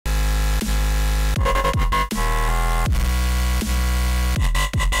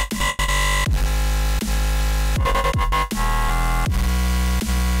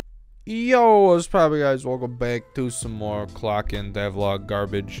Yo, what's poppin', guys? Welcome back to some more clock in devlog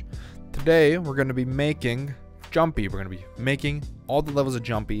garbage. Today we're gonna be making Jumpy. We're gonna be making all the levels of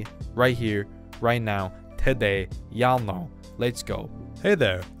Jumpy right here, right now, today. Y'all know. Let's go. Hey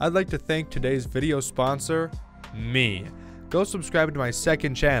there. I'd like to thank today's video sponsor, me. Go subscribe to my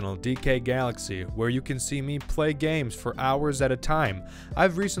second channel, DkGalaxy, where you can see me play games for hours at a time.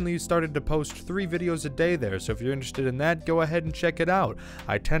 I've recently started to post 3 videos a day there, so if you're interested in that, go ahead and check it out.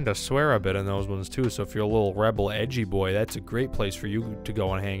 I tend to swear a bit in those ones too, so if you're a little rebel edgy boy, that's a great place for you to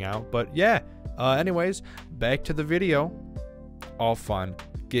go and hang out. But yeah, anyways, back to the video. All fun,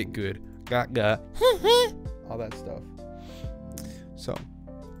 get good, got all that stuff. So,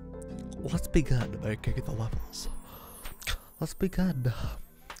 let's begin by kicking the levels. Let's begin.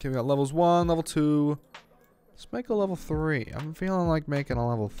 Okay, we got levels 1, level 2. Let's make a level 3. I'm feeling like making a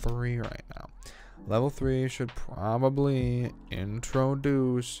level 3 right now. Level 3 should probably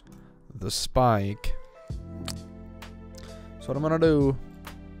introduce the spike. So what I'm gonna do,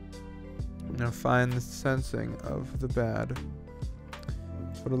 I'm gonna find the sensing of the bad.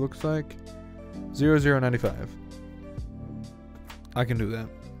 That's what it looks like. 0095. I can do that.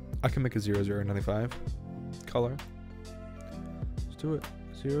 I can make a 0095 color. Do it.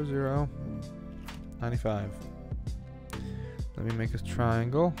 0095. Let me make a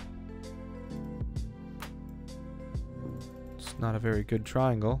triangle. It's not a very good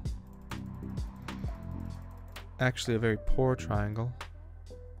triangle. Actually, a very poor triangle.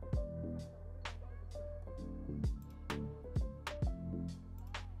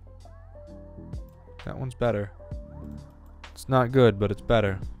 That one's better. It's not good, but it's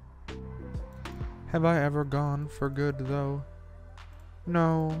better. Have I ever gone for good, though?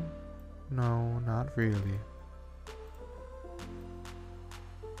 No, not really. Okay,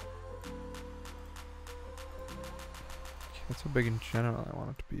 that's how big in general I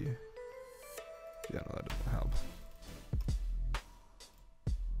want it to be. Yeah, no, that doesn't help.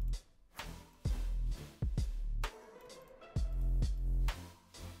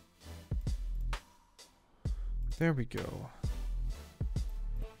 There we go.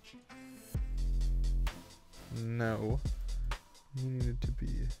 No. You need it to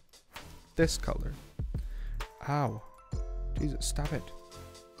be this color. Ow. Jesus, stop it.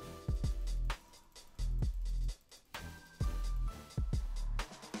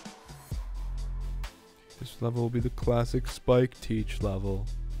 This level will be the classic Spike Teach level.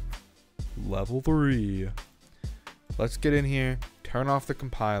 Level 3. Let's get in here, turn off the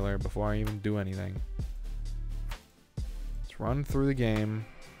compiler before I even do anything. Let's run through the game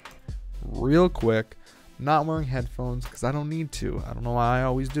real quick. Not wearing headphones because I don't need to. I don't know why I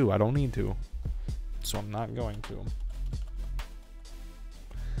always do. I don't need to. So I'm not going to.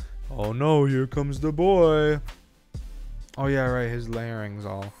 Oh no, here comes the boy. Oh yeah, right, his layering's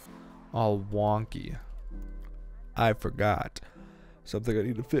all wonky. I forgot. Something I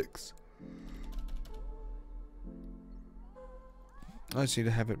need to fix. I just need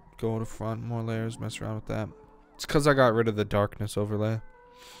to have it go to front, more layers, mess around with that. It's because I got rid of the darkness overlay.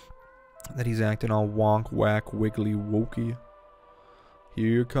 That he's acting all wonk, whack, wiggly, wokey.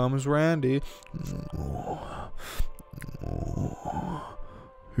 Here comes Randy.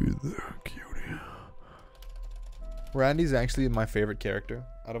 Hey there, cutie. Randy's actually my favorite character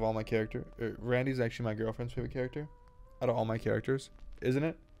out of all my characters. Randy's actually my girlfriend's favorite character out of all my characters, isn't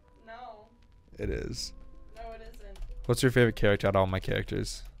it? No. It is. No, it isn't. What's your favorite character out of all my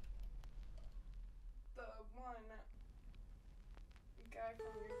characters? The one guy from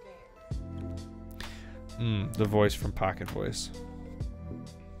your game. The voice from Pocket Voice.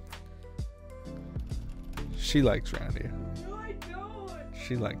 She likes Randy. No, I don't.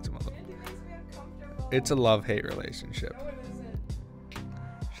 She likes him a little. Randy makes me uncomfortable. It's a love-hate relationship. No, it isn't.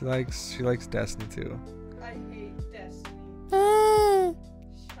 She likes Destiny too. I hate Destiny.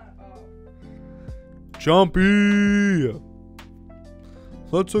 Shut up. Jumpy!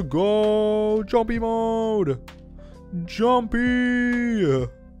 Let's go! Jumpy mode! Jumpy!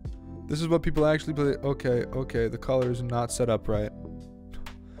 This is what people actually play. Okay, the color is not set up right.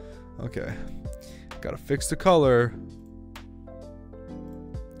 Okay. Gotta fix the color.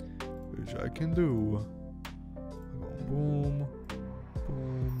 Which I can do. Boom.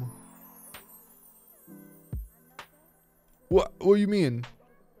 Boom. What do you mean?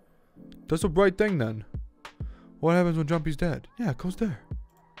 That's a bright thing then. What happens when Jumpy's dead? Yeah, it goes there.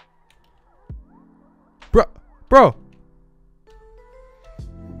 Bro!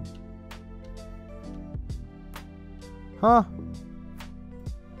 Huh?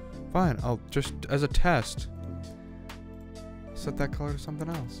 Fine, I'll just, as a test, set that color to something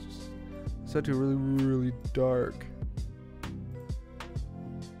else. Just set to really, really dark.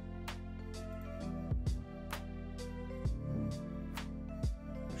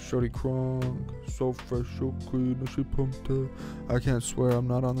 Shorty crunk, so fresh, so clean, and she pumped it. I can't swear I'm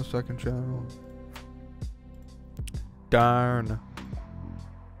not on the second channel. Darn.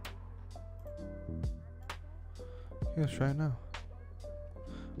 Let's try it now.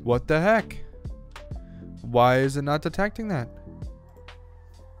 What the heck? Why is it not detecting that?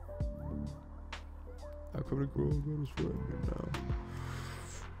 I could grow that is right now.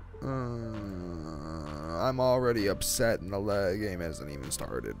 I'm already upset and the game hasn't even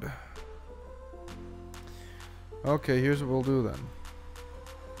started. Okay, here's what we'll do then.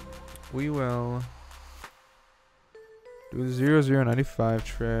 We will do the 0095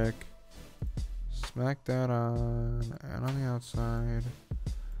 trick. Smack that on, and on the outside.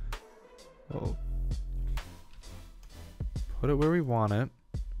 We'll put it where we want it,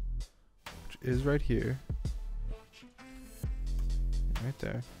 which is right here. Right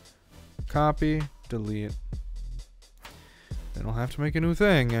there. Copy, delete. Then I'll have to make a new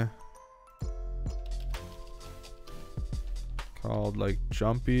thing. Called like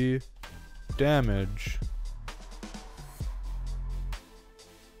Jumpy Damage.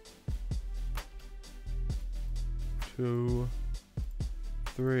 2,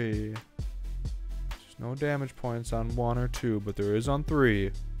 3. There's no damage points on 1 or 2, but there is on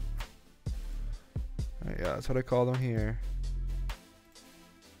 3. Alright, yeah, that's what I call them here.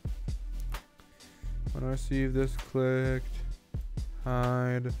 When I receive this clicked,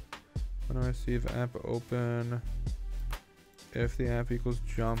 hide. When I receive app open, if the app equals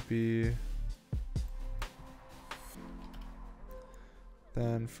Jumpy,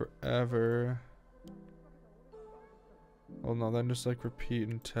 then forever. Well, no, then just like repeat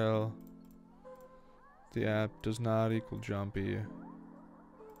until the app does not equal Jumpy.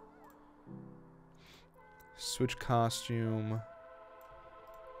 Switch costume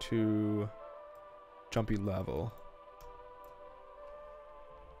to Jumpy level.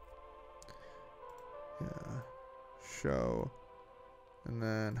 Yeah. Show. And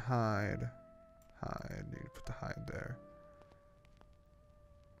then hide. Hide. You put the hide there.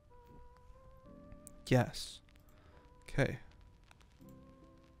 Yes. Okay.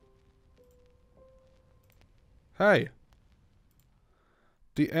 Hey.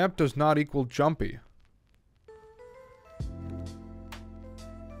 The app does not equal Jumpy.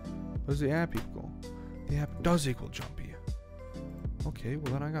 What does the app equal? The app does equal Jumpy. Okay,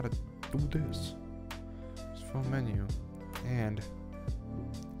 well then I gotta do this. Just phone menu. And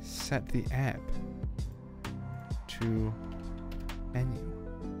set the app to menu.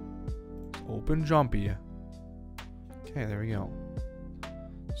 Open Jumpy. Okay, there we go.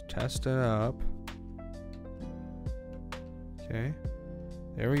 Let's test it up. Okay.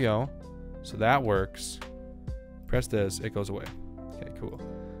 There we go. So that works. Press this, it goes away. Okay, cool.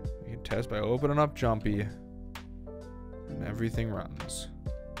 We can test by opening up Jumpy. And everything runs.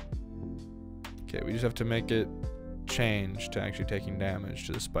 Okay, we just have to make it change to actually taking damage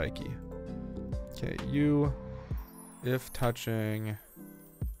to the spiky. Okay, if touching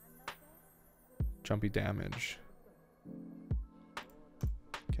Jumpy damage.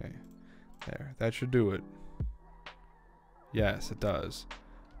 Okay, there. That should do it. Yes, it does.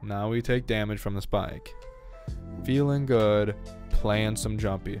 Now we take damage from the spike. Feeling good, playing some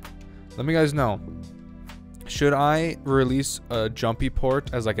Jumpy. Let me guys know. Should I release a Jumpy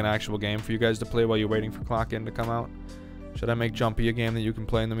port as like an actual game for you guys to play while you're waiting for Clock In to come out? Should I make Jumpy a game that you can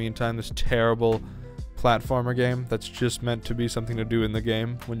play in the meantime? This terrible platformer game that's just meant to be something to do in the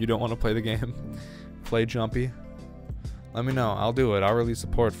game when you don't want to play the game. Play Jumpy. Let me know. I'll do it. I'll release a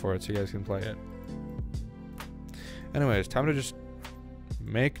port for it so you guys can play it. Anyways, time to just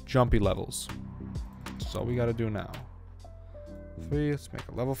make Jumpy levels. That's all we gotta do now. 3, let's make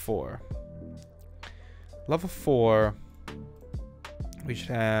a level 4. Level 4, we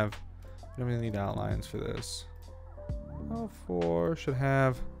should have, we don't really need outlines for this. Level 4 should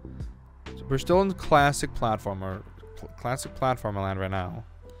have, so we're still in classic platformer land right now.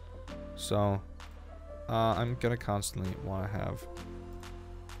 So, I'm gonna constantly want to have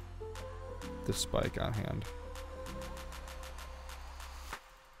this spike on hand.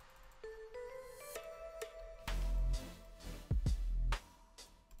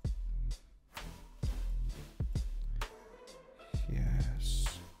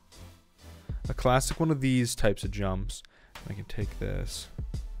 A classic one of these types of jumps. I can take this,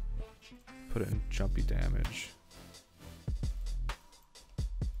 put it in Jumpy damage.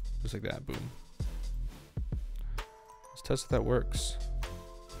 Just like that, boom. Let's test if that works.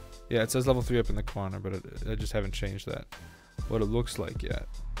 Yeah, it says level 3 up in the corner, but I just haven't changed that. What it looks like yet.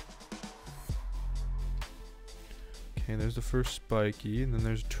 Okay, there's the first spiky, and then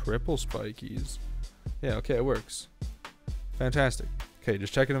there's triple spikies. Yeah, okay, it works. Fantastic. Okay,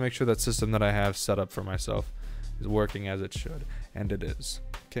 just checking to make sure that system that I have set up for myself is working as it should. And it is.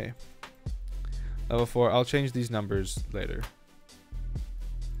 Okay. Level 4. I'll change these numbers later.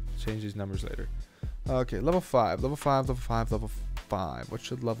 Okay, level 5. Level 5, level 5, level 5. What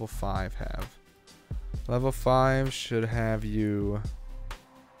should level 5 have? Level 5 should have you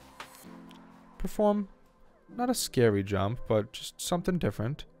perform not a scary jump, but just something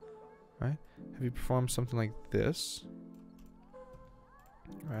different. Right? Have you performed something like this?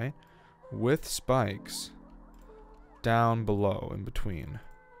 Right? With spikes down below in between.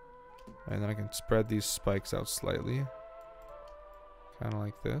 And then I can spread these spikes out slightly. Kind of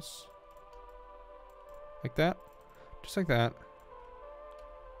like this. Like that. Just like that.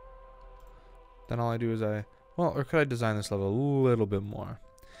 Then all I do is well, or could I design this level a little bit more?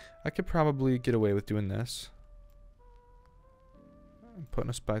 I could probably get away with doing this. I'm putting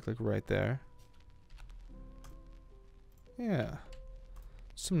a spike like right there. Yeah.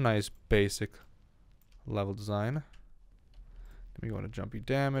 Some nice basic level design. Then we go to jumpy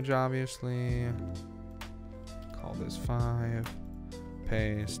damage, obviously. Call this 5.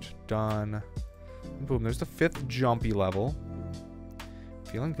 Paste. Done. And boom, there's the 5th jumpy level.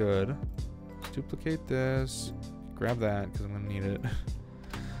 Feeling good. Let's duplicate this. Grab that, because I'm going to need it.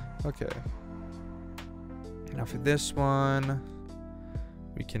 Okay. Now for this one,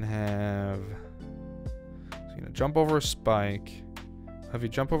 we can have... So you're going to jump over a spike. Have you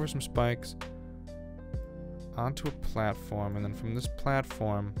jump over some spikes onto a platform, and then from this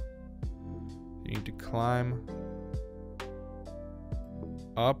platform, you need to climb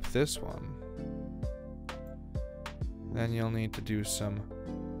up this one. Then you'll need to do some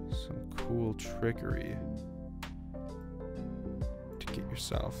cool trickery to get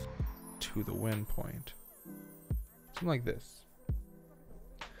yourself to the win point. Something like this.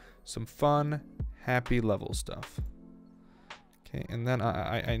 Some fun, happy level stuff. Okay, and then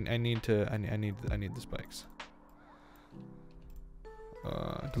I need the spikes.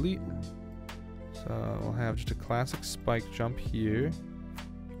 Delete. So we'll have just a classic spike jump here.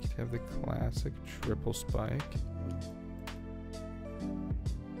 You could have the classic triple spike.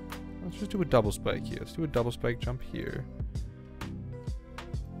 Let's just do a double spike here. Let's do a double spike jump here.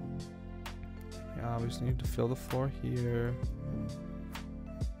 You obviously need to fill the floor here.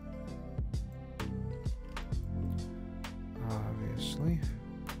 Obviously.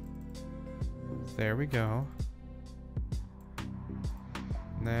 There we go.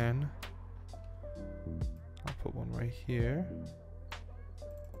 And then I'll put one right here.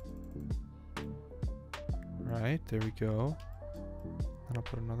 Right, there we go. And I'll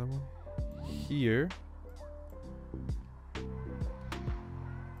put another one here.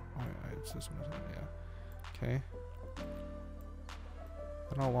 It's this one, isn't it? Yeah. Okay.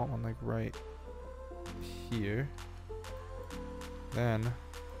 Then I'll want one like right here. Then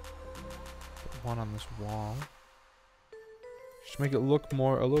put one on this wall. Just make it look a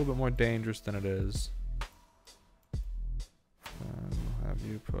little bit more dangerous than it is. And we'll have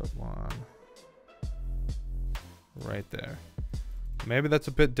you put one right there. Maybe that's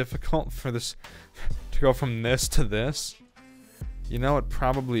a bit difficult for this to go from this to this. You know, it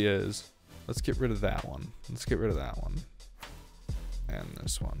probably is. Let's get rid of that one. Let's get rid of that one. And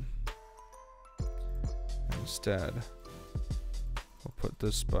this one. And instead, we'll put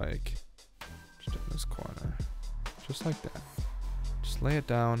this spike just in this corner. Just like that. Just lay it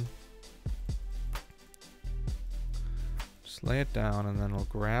down. Just lay it down, and then we'll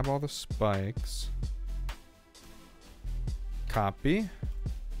grab all the spikes. Copy.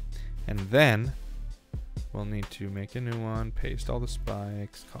 And then we'll need to make a new one, paste all the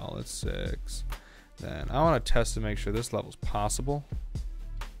spikes, call it 6. Then I want to test to make sure this level's possible.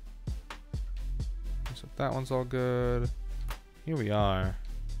 So if that one's all good, here we are.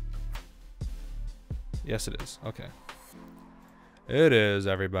 Yes, it is. Okay. It is,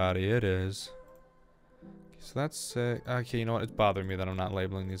 everybody. It is. Okay, so that's 6. Okay, you know what? It's bothering me that I'm not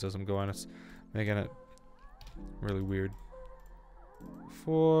labeling these as I'm going. It's making it really weird.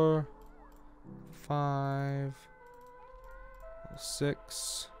 4, 5,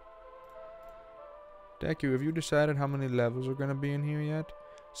 6. Deku, have you decided how many levels are going to be in here yet?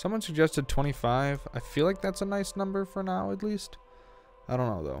 Someone suggested 25. I feel like that's a nice number for now, at least. I don't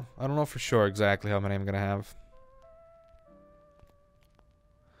know, though. I don't know for sure exactly how many I'm going to have.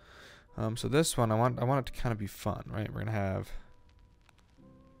 So this one, I want it to kind of be fun, right? We're going to have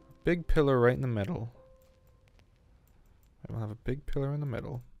a big pillar right in the middle. We'll have a big pillar in the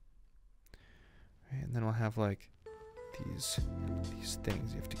middle. Right, and then we'll have like these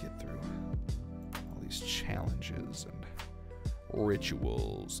things you have to get through. All these challenges and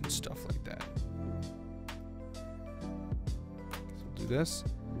rituals and stuff like that. So do this.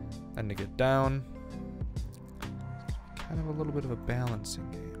 Then to get down. It's kind of a little bit of a balancing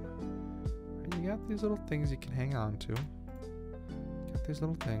game. Right, you got these little things you can hang on to. Got these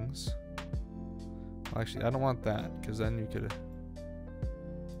little things. Well, actually, I don't want that, because then you could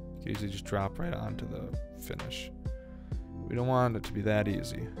easily just drop right onto the finish. We don't want it to be that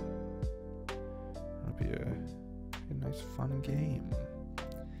easy. It'll be a nice fun game.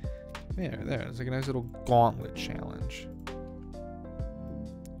 There, it's like a nice little gauntlet challenge.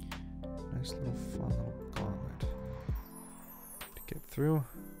 Nice little fun little gauntlet to get through.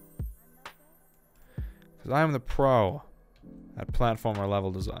 Because I am the pro at platformer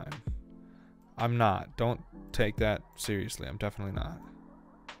level design. I'm not. Don't take that seriously. I'm definitely not.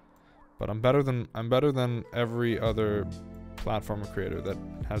 But I'm better than every other platformer creator that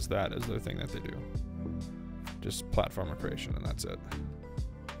has that as their thing that they do. Just platformer creation, and that's it.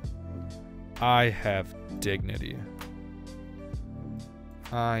 I have dignity.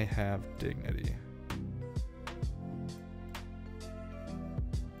 I have dignity.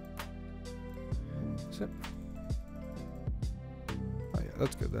 That's it. Oh yeah,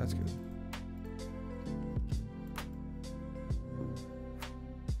 that's good, that's good.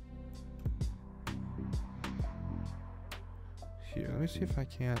 Here, let me see if I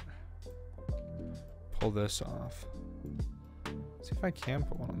can't pull this off. Let's see if I can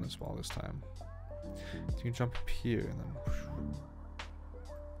put one on this wall this time. So you can jump up here and then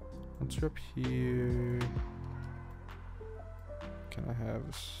once you're up here, can I have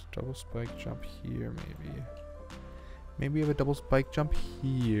this double spike jump here maybe? Maybe we have a double spike jump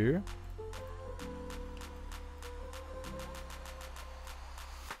here.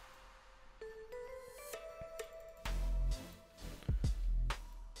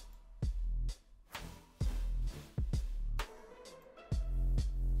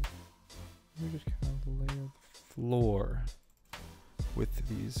 We just kind of layer the floor with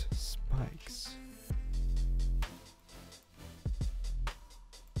these spikes.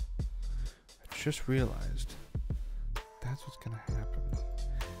 I just realized that's what's gonna happen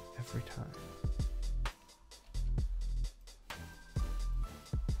every time.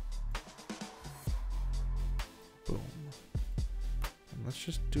 Boom. And let's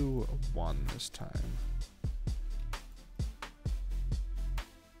just do a 1 this time.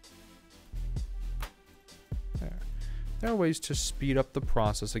 There are ways to speed up the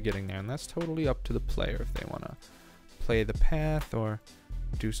process of getting there, and that's totally up to the player if they want to play the path or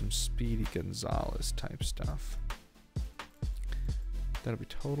do some Speedy Gonzalez type stuff. That'll be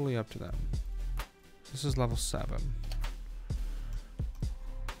totally up to them. This is level 7.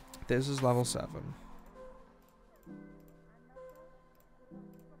 This is level 7.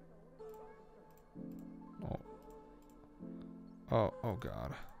 Oh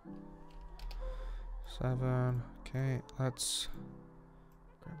god. 7. Okay, let's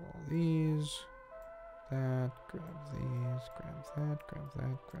grab all these, grab these, grab that, grab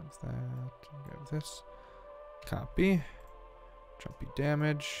this. Copy. Jumpy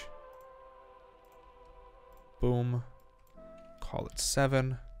damage. Boom. Call it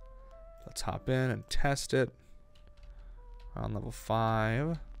 7. Let's hop in and test it. We're on level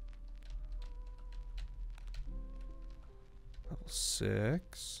 5. Level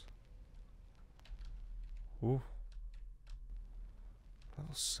 6. Ooh.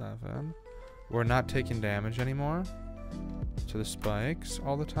 Level 7. We're not taking damage anymore to the spikes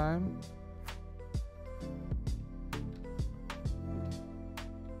all the time.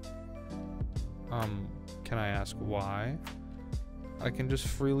 Can I ask why? I can just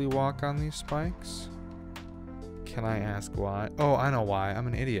freely walk on these spikes? Can I ask why? Oh, I know why. I'm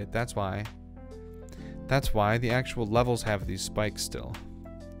an idiot. That's why. That's why the actual levels have these spikes still.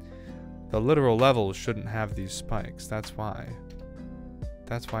 The literal levels shouldn't have these spikes. That's why.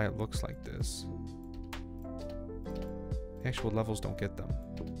 That's why it looks like this. The actual levels don't get them.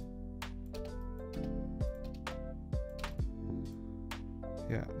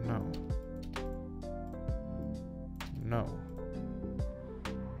 Yeah, no. No.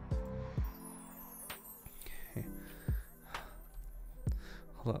 Okay.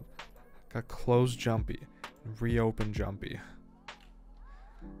 Hold up. Gotta close Jumpy. Reopen Jumpy.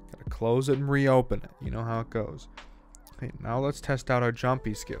 Gotta close it and reopen it. You know how it goes. Okay, now let's test out our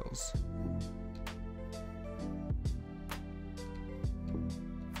Jumpy skills.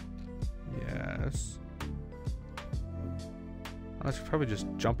 Yes. I should probably just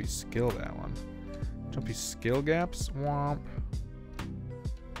Jumpy skill that one. Jumpy skill gaps? Womp.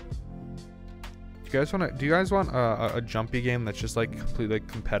 Do you guys want a Jumpy game that's just like completely like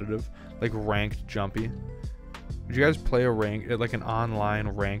competitive? Like ranked Jumpy? Would you guys play like an online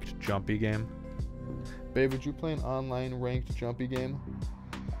ranked Jumpy game? Babe, would you play an online ranked Jumpy game?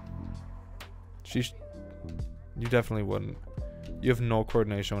 You definitely wouldn't. You have no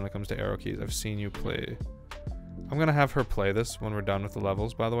coordination when it comes to arrow keys. I've seen you play. I'm gonna have her play this when we're done with the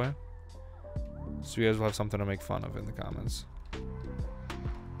levels, by the way. So you guys will have something to make fun of in the comments.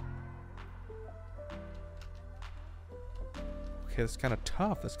 Okay, that's kind of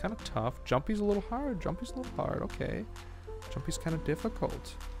tough. That's kind of tough. Jumpy's a little hard. Jumpy's a little hard. Okay. Jumpy's kind of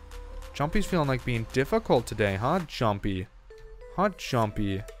difficult. Jumpy's feeling like being difficult today, huh, Jumpy? Huh,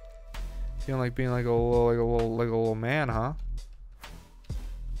 Jumpy? Feeling like being like a little man, huh?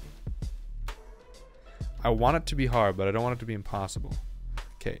 I want it to be hard, but I don't want it to be impossible.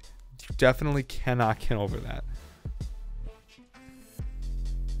 Okay, you definitely cannot get over that.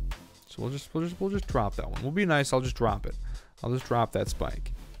 So we'll just drop that one. We'll be nice. I'll just drop it. I'll just drop that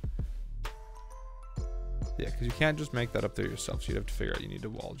spike. Yeah, because you can't just make that up there yourself. So you'd have to figure out you need to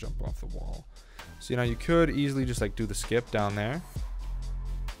wall jump off the wall. So, you know, you could easily just like do the skip down there.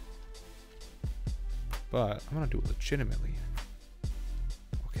 But I'm going to do it legitimately.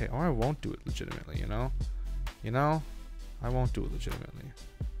 Okay, or I won't do it legitimately, you know? You know? I won't do it legitimately.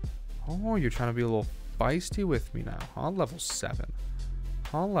 Oh, you're trying to be a little feisty with me now, huh? Level 7.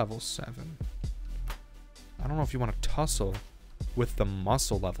 Huh? Level 7. I don't know if you want to tussle with the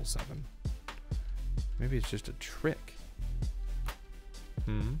muscle level 7. Maybe it's just a trick.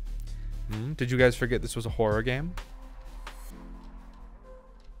 Did you guys forget this was a horror game?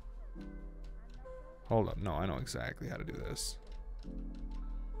 Hold up. No, I know exactly how to do this.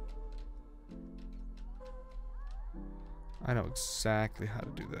 I know exactly how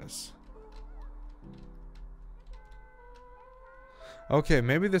to do this. Okay,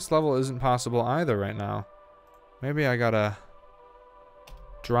 maybe this level isn't possible either right now. Maybe I gotta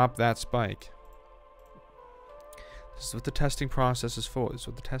drop that spike. This is what the testing process is for. This is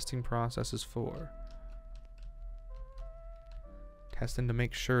what the testing process is for. Testing to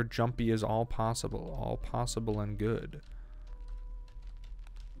make sure Jumpy is all possible and good.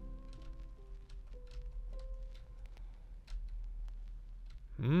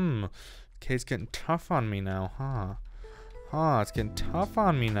 Okay, it's getting tough on me now, huh? It's getting tough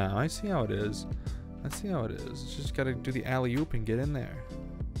on me now. I see how it is. I see how it is. It's just gotta do the alley-oop and get in there.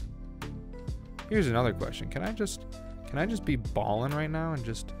 Here's another question. Can I just be balling right now and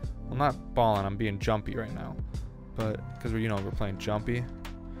just, well, not balling, I'm being jumpy right now. But, because we're playing Jumpy.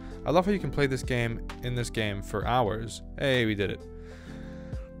 I love how you can play this game, in this game, for hours. Hey, we did it.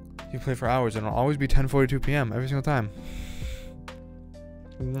 You play for hours and it'll always be 10:42 p.m. every single time.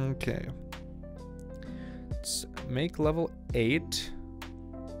 Okay. Let's make level 8.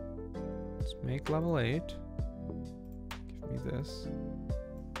 Let's make level 8. Give me this.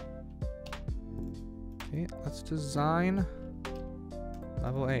 Okay, let's design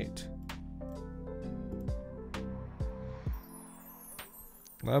level 8.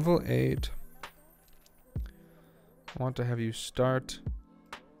 Level 8. I want to have you start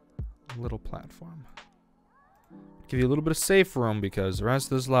a little platform. Give you a little bit of safe room because the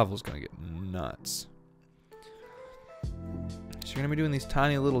rest of this level is going to get nuts. So you're going to be doing these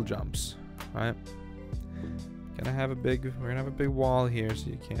tiny little jumps, right? We're gonna have a big wall here, so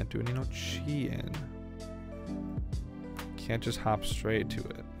you can't do any cheating. Can't just hop straight to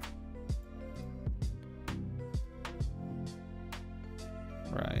it.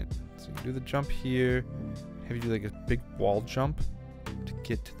 Right. So you can do the jump here. Have you do like a big wall jump to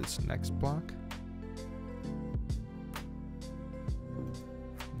get to this next block.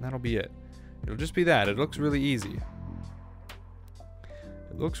 And that'll be it. It'll just be that. It looks really easy.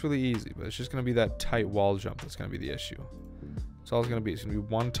 It looks really easy, but it's just going to be that tight wall jump that's going to be the issue. That's all it's going to be. It's going to be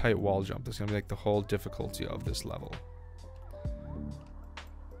one tight wall jump. That's going to be like the whole difficulty of this level.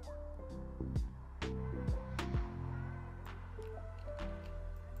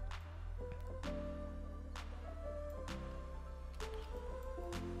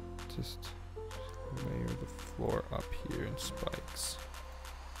 Just layer the floor up here in spikes.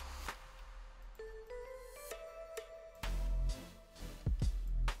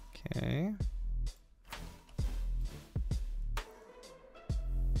 Okay.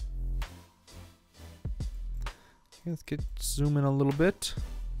 Let's zoom in a little bit.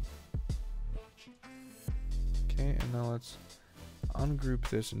 Okay, and now let's ungroup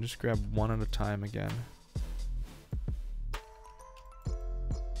this and just grab one at a time again. We'll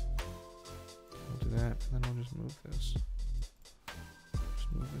do that, and then we'll just move this.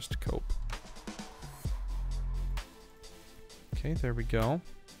 Just move this to cope. Okay, there we go.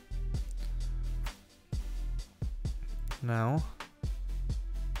 Now,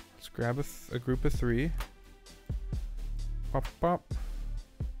 let's grab a group of 3. Pop, pop.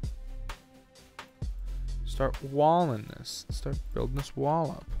 start walling this. Let's start building this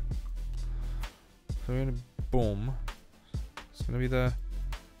wall up. So we're gonna boom. It's gonna be the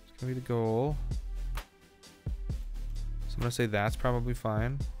goal. So I'm gonna say that's probably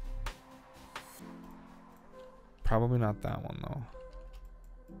fine. Probably not that one though.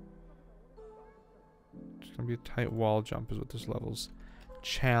 It's gonna be a tight wall jump is what this level's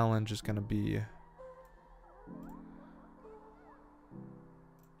challenge is gonna be.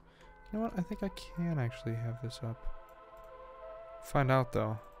 You know what? I think I can actually have this up. Find out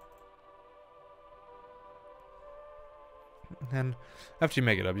though. And after you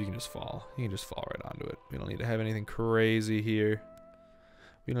make it up, you can just fall. You can just fall right onto it. We don't need to have anything crazy here.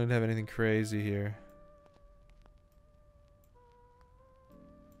 We don't need to have anything crazy here.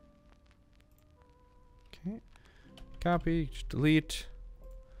 Okay. Copy. Just delete.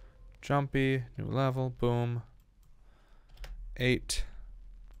 Jumpy. New level. Boom. 8.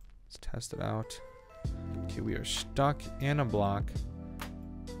 Let's test it out. Okay, we are stuck in a block.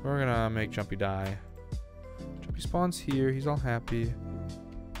 We're gonna make Jumpy die. Jumpy spawns here. He's all happy.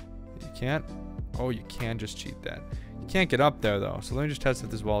 You can't. Oh, you can just cheat that. You can't get up there though. So let me just test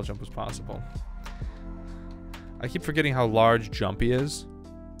if this wall jump was possible. I keep forgetting how large Jumpy is.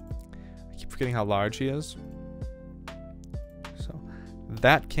 I keep forgetting how large he is. So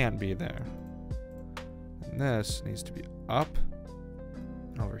that can't be there. And this needs to be up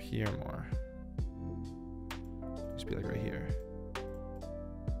and over here more. Needs to be like right here.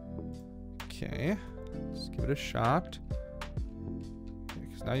 Okay. Let's give it a shot.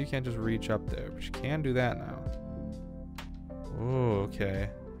 Because now you can't just reach up there, but you can do that now. Oh, okay.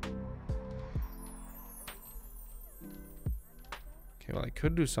 Okay, well I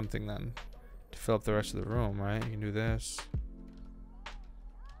could do something then to fill up the rest of the room, right? You can do this.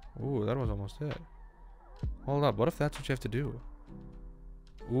 Ooh, that was almost it. Hold up, what if that's what you have to do?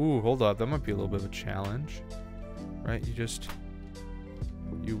 Ooh, hold up, that might be a little bit of a challenge. Right,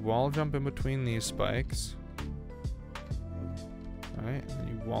 you wall jump in between these spikes. Alright, and then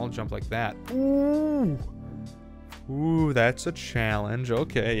you wall jump like that. Ooh! Ooh, that's a challenge.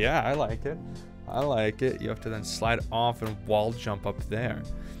 Okay, yeah, I like it. I like it. You have to then slide off and wall jump up there.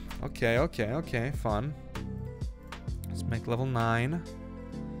 Okay, okay, okay, fun. Let's make level 9.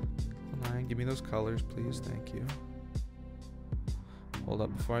 Level 9, give me those colors, please. Thank you. Hold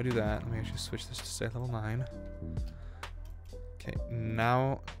up, before I do that, let me actually switch this to say level 9. Okay,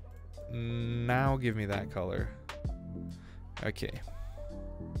 now give me that color. Okay.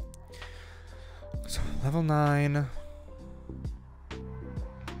 So, level 9.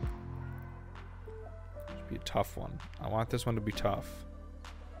 Should be a tough one. I want this one to be tough.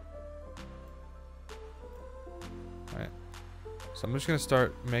 Alright. So I'm just gonna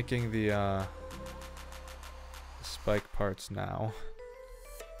start making the spike parts now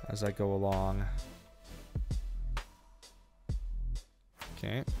as I go along.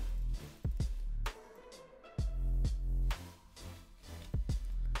 Okay.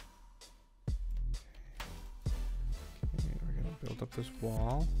 Okay, we're gonna build up this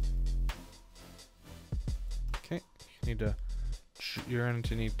wall. Okay, you're going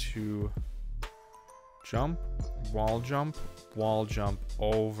to need to jump, wall jump,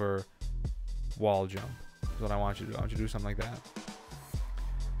 over wall jump. That's what I want you to do. I want you to do something like that.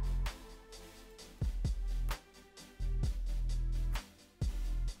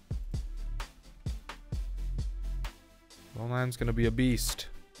 Level 9's gonna be a beast.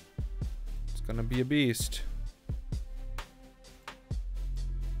 It's gonna be a beast.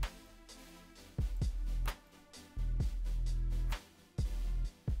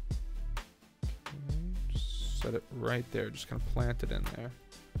 Okay, just set it right there. Just gonna plant it in there.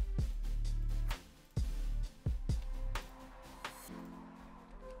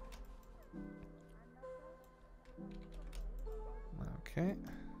 Okay,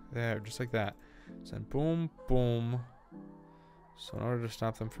 there, just like that. So then boom, boom. So in order to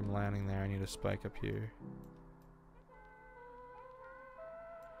stop them from landing there, I need a spike up here.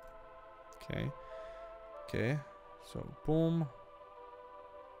 Okay. Okay. So boom.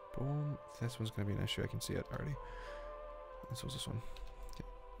 Boom. This one's going to be an issue. I can see it already. This was this one. Okay.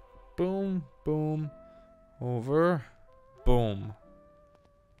 Boom. Boom. Over. Boom.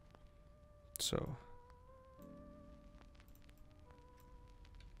 So.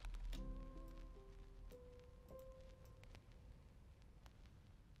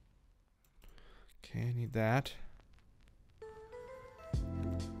 Okay, I need that.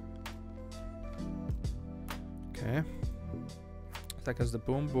 Okay. That goes the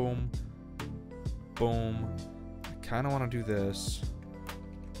boom, boom, boom. I kind of want to do this.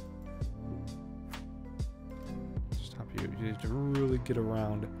 Stop you. You need to really get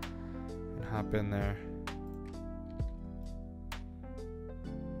around and hop in there.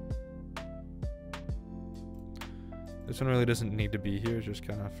 This one really doesn't need to be here, it's just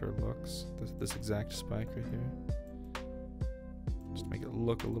kind of for looks. This exact spike right here. Just make it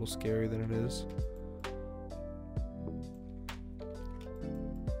look a little scarier than it is.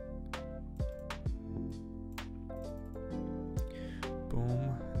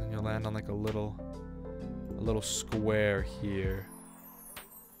 Boom, and then you'll land on like a little square here.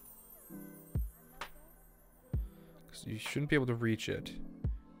 Because you shouldn't be able to reach it. You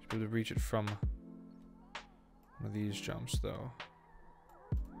should be able to reach it from one of these jumps though.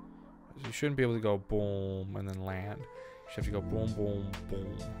 You shouldn't be able to go boom and then land. You should have to go boom, boom,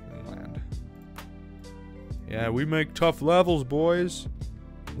 boom, and land. Yeah, we make tough levels, boys.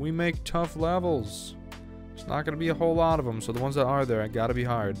 We make tough levels. There's not going to be a whole lot of them, so the ones that are there, gotta be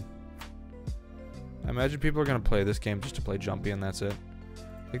hard. I imagine people are going to play this game just to play Jumpy and that's it.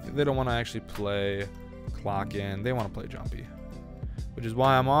 Like, they don't want to actually play Clock In. They want to play Jumpy. Which is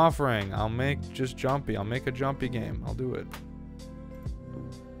why I'm offering. I'll make just Jumpy. I'll make a Jumpy game. I'll do it.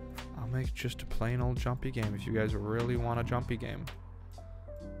 I'll make just a plain old Jumpy game. If you guys really want a Jumpy game,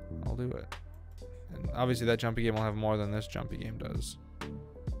 I'll do it. And obviously that Jumpy game will have more than this Jumpy game does.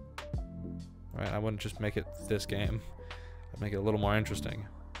 Right? I wouldn't just make it this game. I'd make it a little more interesting.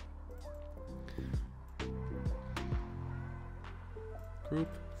 Group,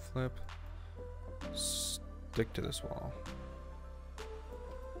 flip, stick to this wall.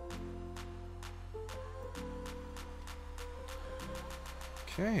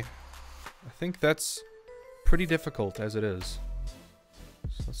 Okay, I think that's pretty difficult as it is.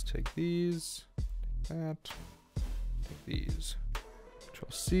 So let's take these, take that, take these.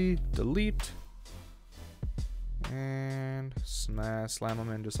 Control C, delete, and slam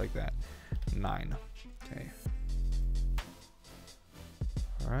them in just like that. 9. Okay.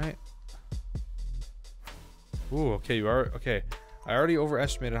 All right. Ooh, okay. You are okay. I already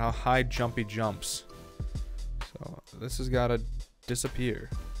overestimated how high Jumpy jumps. So this has got to disappear.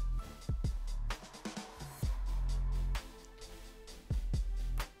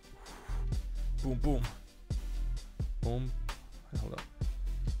 Boom, boom, boom. Hold up.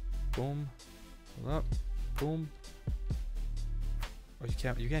 Boom. Hold up. Boom. Oh, you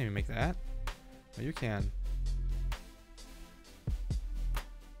can't even make that. Oh, you can.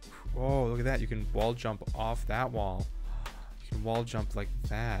 Oh, look at that. You can wall jump off that wall. You can wall jump like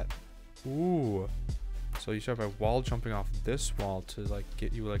that. Ooh. So you start by wall jumping off this wall to like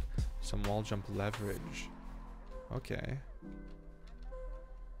get you like some wall jump leverage. Okay.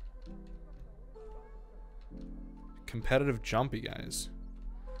 Competitive Jumpy, guys.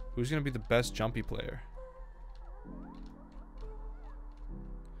 Who's gonna be the best Jumpy player?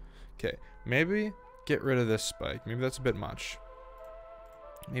 Okay, maybe get rid of this spike. Maybe that's a bit much.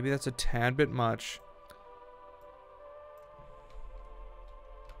 Maybe that's a tad bit much.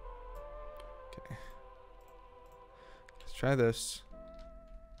 Okay. Let's try this.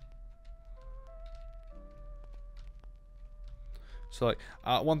 So like,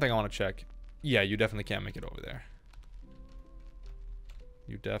 one thing I want to check. Yeah, you definitely can't make it over there.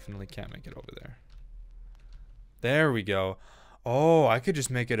 You definitely can't make it over there. There we go. Oh, I could just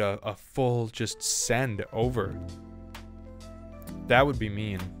make it a full just send over. That would be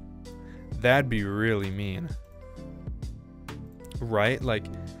mean. That'd be really mean. Right? Like,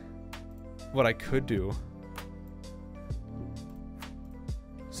 what I could do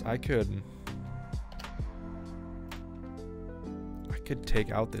is I could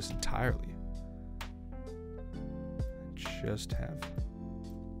take out this entirely. Just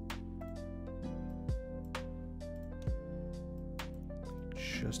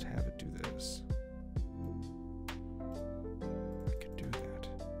have it do this. I could do that.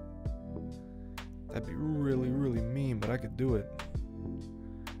 That'd be really, really mean, but I could do it.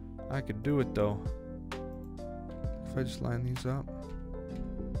 I could do it though. If I just line these up.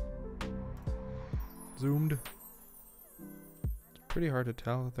 Zoomed. It's pretty hard to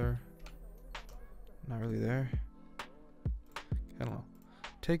tell that they're not really there. I don't know.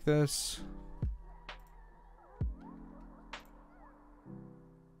 Take this.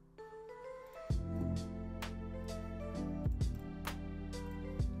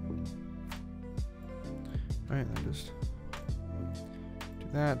 Alright, then just do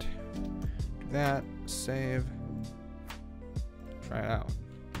that, save, try it out.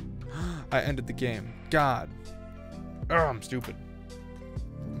 I ended the game. God. Oh, I'm stupid.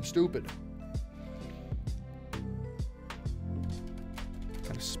 I'm stupid.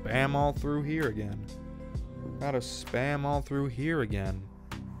 Gotta spam all through here again. Gotta spam all through here again.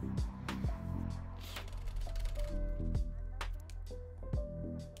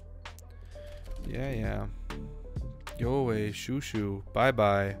 Yeah. Go away, shoo shoo. Bye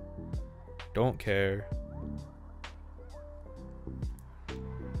bye. Don't care.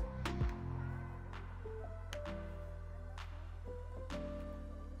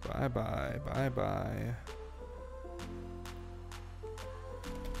 Bye bye. Bye bye.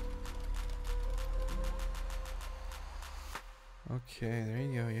 Okay, there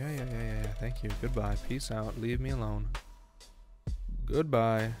you go. Yeah. Thank you. Goodbye. Peace out. Leave me alone.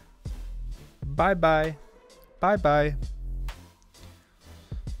 Goodbye. Bye bye. Bye bye.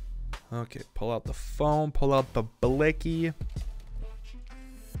 Okay, pull out the phone. Pull out the blicky.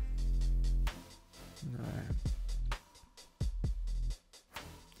 Alright.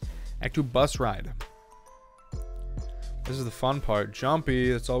 Act 2 bus ride. This is the fun part.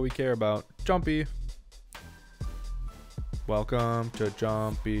 Jumpy, that's all we care about. Jumpy. Welcome to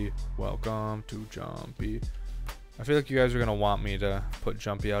Jumpy. Welcome to Jumpy. I feel like you guys are gonna want me to put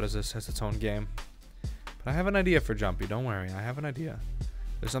Jumpy out as its own game. But I have an idea for Jumpy, don't worry. I have an idea.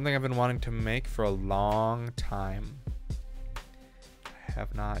 There's something I've been wanting to make for a long time. I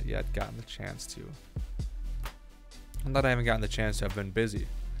have not yet gotten the chance to. Not that I haven't gotten the chance to, I've been busy.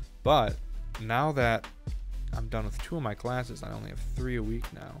 But now that I'm done with 2 of my classes, I only have 3 a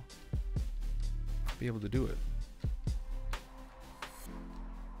week now. I'll be able to do it.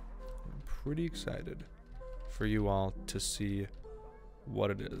 I'm pretty excited for you all to see what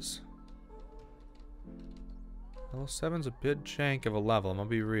it is. Level 7's a bit jank of a level, I'm gonna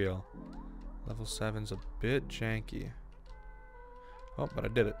be real. Level 7's a bit janky. Oh, but I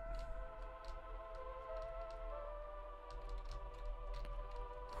did it.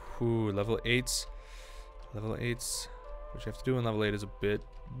 Ooh, level 8's. Level 8's. What you have to do in level 8 is a bit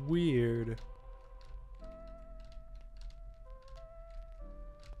weird.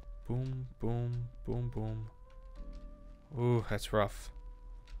 Boom, boom, boom, boom. Ooh, that's rough.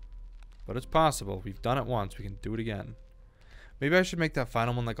 But it's possible. We've done it once. We can do it again. Maybe I should make that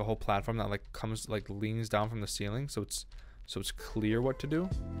final one like a whole platform that like comes like leans down from the ceiling, so it's clear what to do.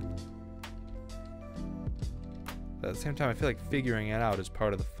 But at the same time, I feel like figuring it out is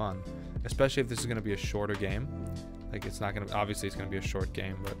part of the fun, especially if this is going to be a shorter game. Like it's not going to, obviously it's going to be a short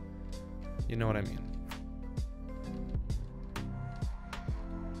game, but you know what I mean.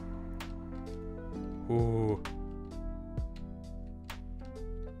 Ooh.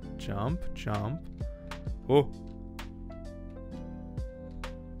 Jump, jump. Oh.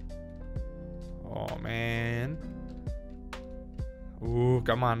 Oh, man. Ooh,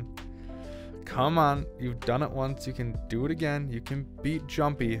 come on. Come on. You've done it once. You can do it again. You can beat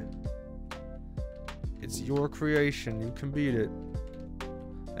Jumpy. It's your creation. You can beat it.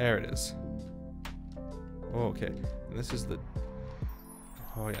 There it is. Oh, okay. And this is the...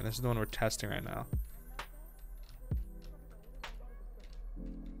 Oh, yeah. This is the one we're testing right now.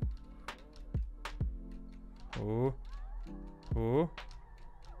 Oh. Oh.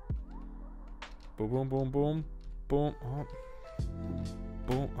 Boom, boom, boom, boom. Boom. Oh.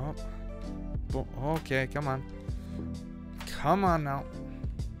 Boom. Up. Boom. Okay, come on. Come on now.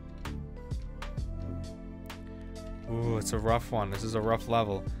 Ooh, it's a rough one. This is a rough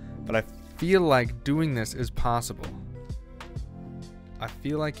level. But I feel like doing this is possible. I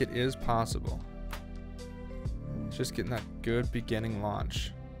feel like it is possible. It's just getting that good beginning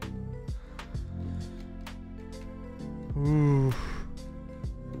launch. Ooh.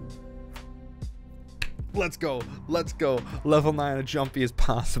 Let's go. Let's go. Level 9 of Jumpy is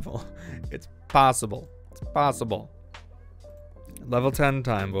possible. It's possible. It's possible. Level 10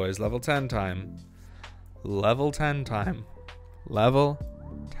 time, boys. Level 10 time. Level 10 time. Level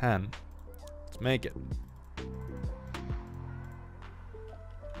 10. Let's make it.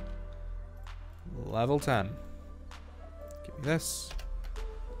 Level 10. Give me this.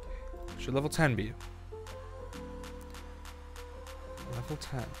 What should level 10 be? Level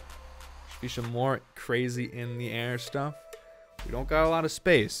 10. Should be some more crazy in the air stuff. We don't got a lot of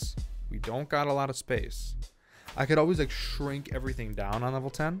space. We don't got a lot of space. I could always like shrink everything down on level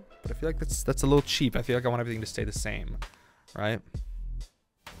 10, but I feel like that's a little cheap. I feel like I want everything to stay the same, right?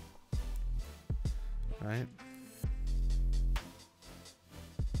 Right?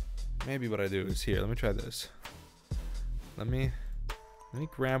 Maybe what I do is here. Let me try this. Let me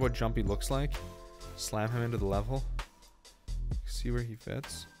grab what Jumpy looks like. Slam him into the level. See where he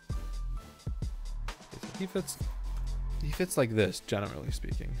fits. He fits like this, generally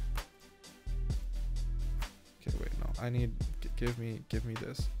speaking. Okay, wait, no. I need give me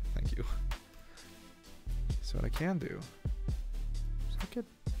this. Thank you. So what I can do is I could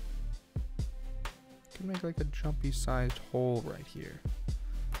make like a Jumpy sized hole right here.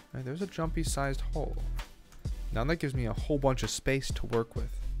 Right, there's a Jumpy sized hole. Now that gives me a whole bunch of space to work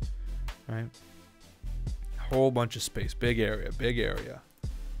with. Right? Whole bunch of space, big area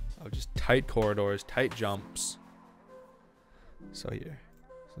of just tight corridors, tight jumps. So here,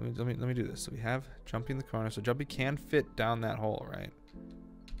 so let me do this. So we have Jumpy in the corner, so Jumpy can fit down that hole, right?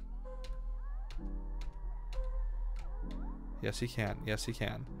 Yes, he can. Yes, he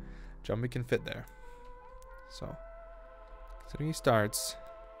can. Jumpy can fit there. So, considering he starts,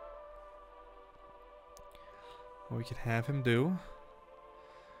 what we could have him do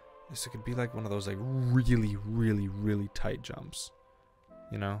is it could be like one of those like really, really, really tight jumps.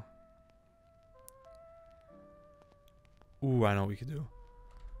 You know? Ooh, I know what we could do.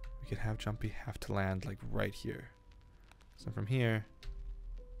 We could have Jumpy have to land like right here. So from here,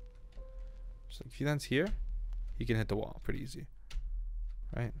 just like if he lands here, he can hit the wall pretty easy.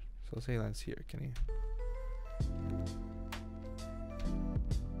 Right? So let's say he lands here. Can he?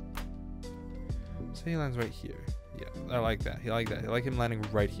 Say he lands right here. Yeah, I like that. I like that. I like him landing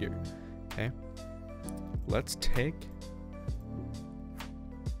right here. Okay. Let's take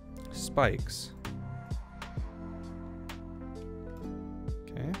spikes.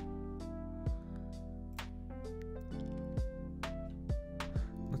 Okay.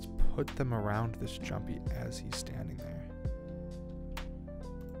 Let's put them around this Jumpy as he's standing there.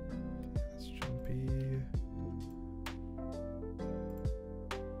 Okay, that's Jumpy.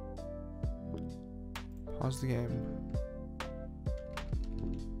 Pause the game.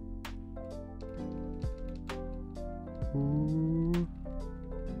 Ooh.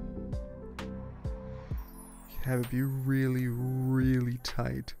 Have it be really, really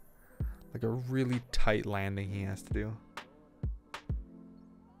tight. Like a really tight landing he has to do.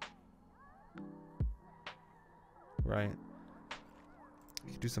 Right.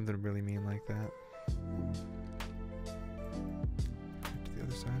 You could do something really mean like that. To the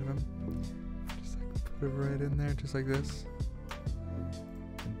other side of him. Just like put it right in there, just like this.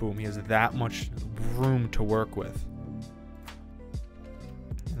 And boom, he has that much room to work with.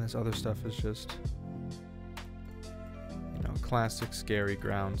 And this other stuff is just, you know, classic scary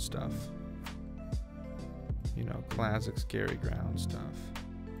ground stuff. You know, classic scary ground stuff.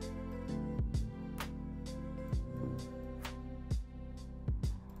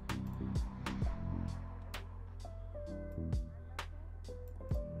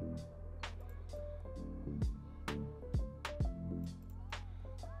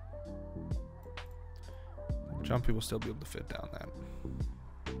 Jumpy will still be able to fit down that.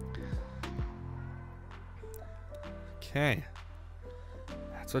 Okay.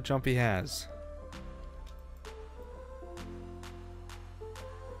 That's what Jumpy has.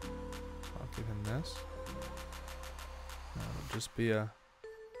 I'll give him this. It'll just be a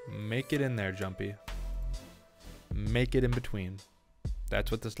make it in there, Jumpy. Make it in between.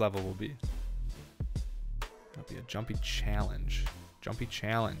 That's what this level will be. It'll be a Jumpy challenge. Jumpy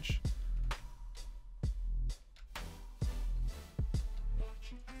challenge.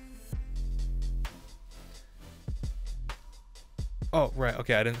 Oh, right.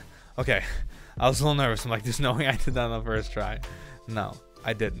 Okay, I didn't. Okay. I was a little nervous. I'm like, just knowing I did that on the first try. No,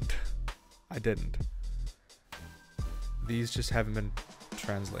 I didn't. I didn't. These just haven't been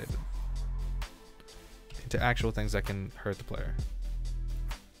translated into actual things that can hurt the player.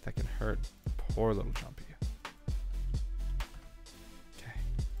 That can hurt poor little Jumpy. Okay.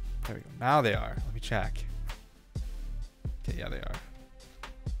 There we go. Now they are. Let me check. Okay, yeah, they are.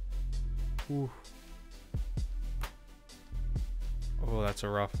 Ooh. Oh, that's a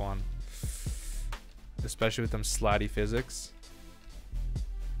rough one. Especially with them slidey physics.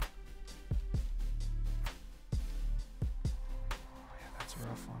 Oh, yeah, that's a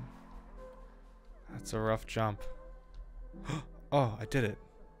rough one. That's a rough jump. Oh, I did it.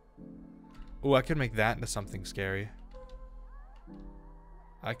 Oh, I could make that into something scary.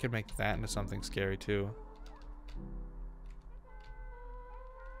 I could make that into something scary too.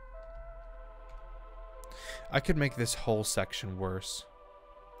 I could make this whole section worse.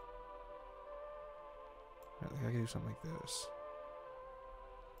 I think I could do something like this.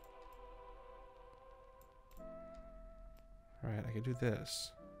 Alright, I could do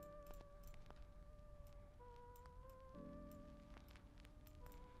this.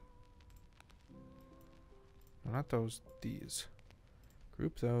 No, not those, these.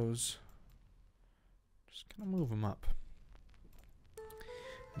 Group those. Just gonna move them up.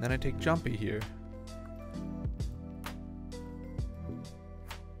 And then I take Jumpy here.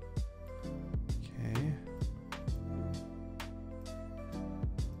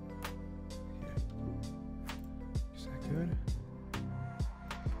 Good.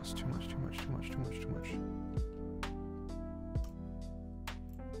 That's too much.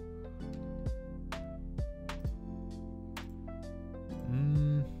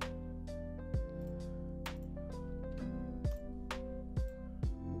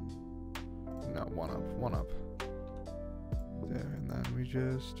 No, one up. There, and then we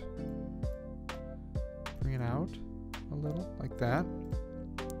just bring it out a little, like that.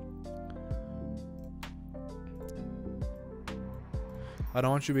 I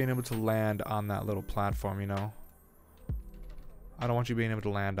don't want you being able to land on that little platform, you know? I don't want you being able to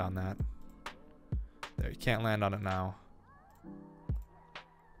land on that. There, you can't land on it now.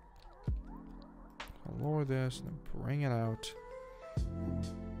 I'll lower this and then bring it out.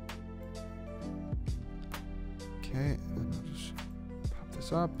 Okay, and then I'll just pop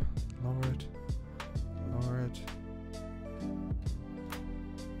this up, lower it, lower it.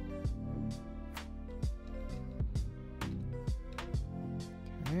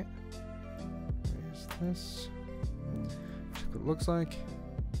 Okay, raise this. Check what it looks like.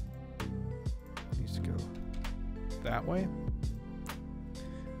 Needs to go that way.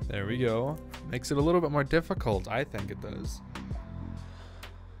 There we go. Makes it a little bit more difficult. I think it does.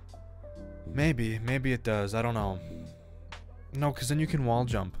 Maybe it does. I don't know. No, because then you can wall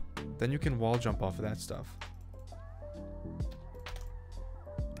jump. Then you can wall jump off of that stuff.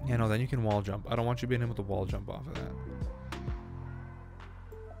 Yeah, no, then you can wall jump. I don't want you being able to wall jump off of that.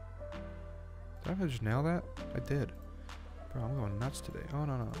 Did I just nail that? I did. Bro, I'm going nuts today. Oh,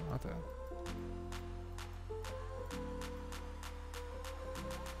 no, not that.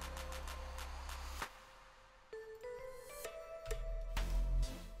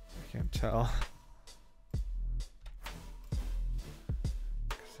 I can't tell.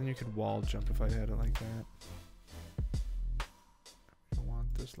 Then you could wall jump if I had it like that. I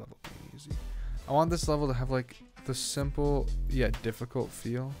want this level to be easy. I want this level to have like the simple yet difficult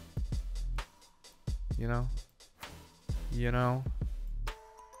feel. You know? You know?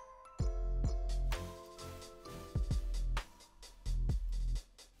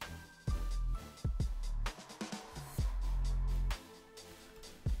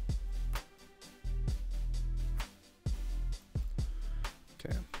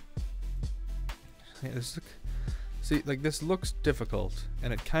 Okay. Yeah, see, like this looks difficult,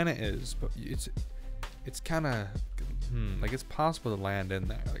 and it kind of is, but it's kind of like it's possible to land in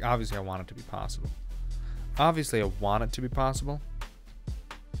there. Like obviously, I want it to be possible. Obviously, I want it to be possible.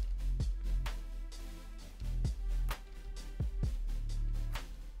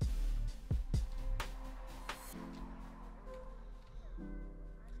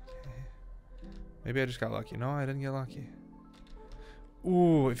 Okay. Maybe I just got lucky. No, I didn't get lucky.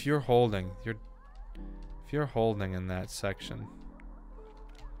 Ooh, if you're holding in that section,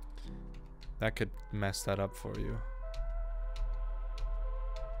 that could mess that up for you.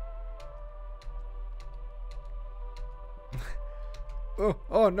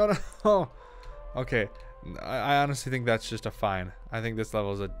 Oh no. Oh. Okay, I honestly think that's just a fine. I think this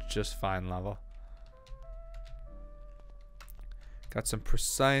level is a just fine level. Got some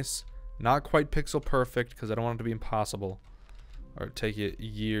precise, not quite pixel perfect, because I don't want it to be impossible or take you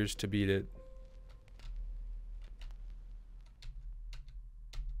years to beat it.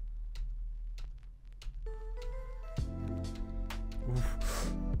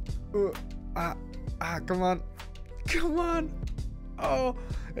 Come on. Come on. Oh,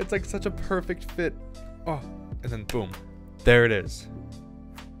 it's like such a perfect fit. Oh, and then boom. There it is.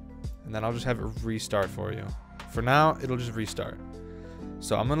 And then I'll just have it restart for you. For now, it'll just restart.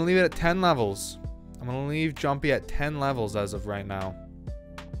 So I'm going to leave it at 10 levels. I'm going to leave Jumpy at 10 levels as of right now.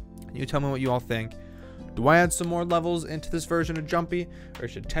 You tell me what you all think. Do I add some more levels into this version of Jumpy? Or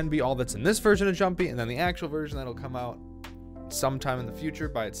should 10 be all that's in this version of Jumpy, and then the actual version that'll come out sometime in the future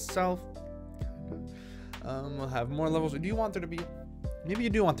by itself? We'll have more levels. Do you want there to be... Maybe you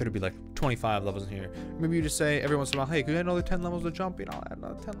do want there to be like 25 levels in here. Maybe you just say every once in a while, hey, could you add another 10 levels of Jumpy? And I'll add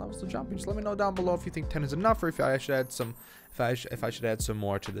another 10 levels of Jumpy. Just let me know down below if you think 10 is enough, or if I should add some, if I should add some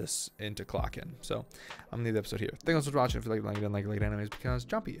more to this into clock in. So I'm gonna leave the episode here. Thanks for watching. If you like it, didn't like animes, because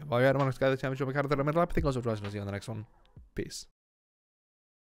Jumpy. While you're at it, I'm gonna Sckags, Jumpy, Jumpy, Jumpy, Jumpy. Thanks for watching. I'll see you on the next one. Peace.